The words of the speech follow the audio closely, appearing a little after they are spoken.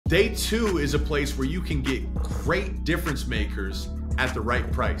Day 2 is a place where you can get great difference makers at the right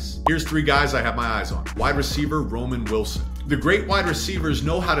price. Here's 3 guys I have my eyes on. Wide receiver, Roman Wilson. The great wide receivers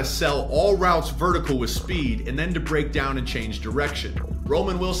know how to sell all routes vertical with speed and then to break down and change direction.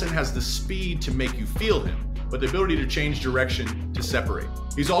 Roman Wilson has the speed to make you feel him, but the ability to change direction to separate.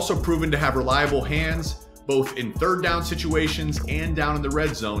 He's also proven to have reliable hands, both in third down situations and down in the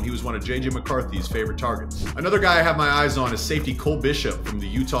red zone. He was one of J.J. McCarthy's favorite targets. Another guy I have my eyes on is safety Cole Bishop from the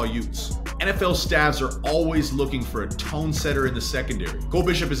Utah Utes. NFL staffs are always looking for a tone setter in the secondary. Cole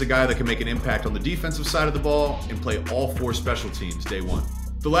Bishop is a guy that can make an impact on the defensive side of the ball and play all 4 special teams day 1.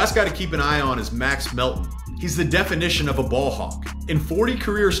 The last guy to keep an eye on is Max Melton. He's the definition of a ball hawk. In 40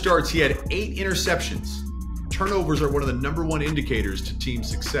 career starts, he had 8 interceptions. Turnovers are one of the #1 indicators to team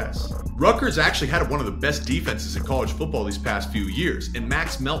success. Rutgers actually had one of the best defenses in college football these past few years, and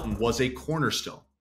Max Melton was a cornerstone.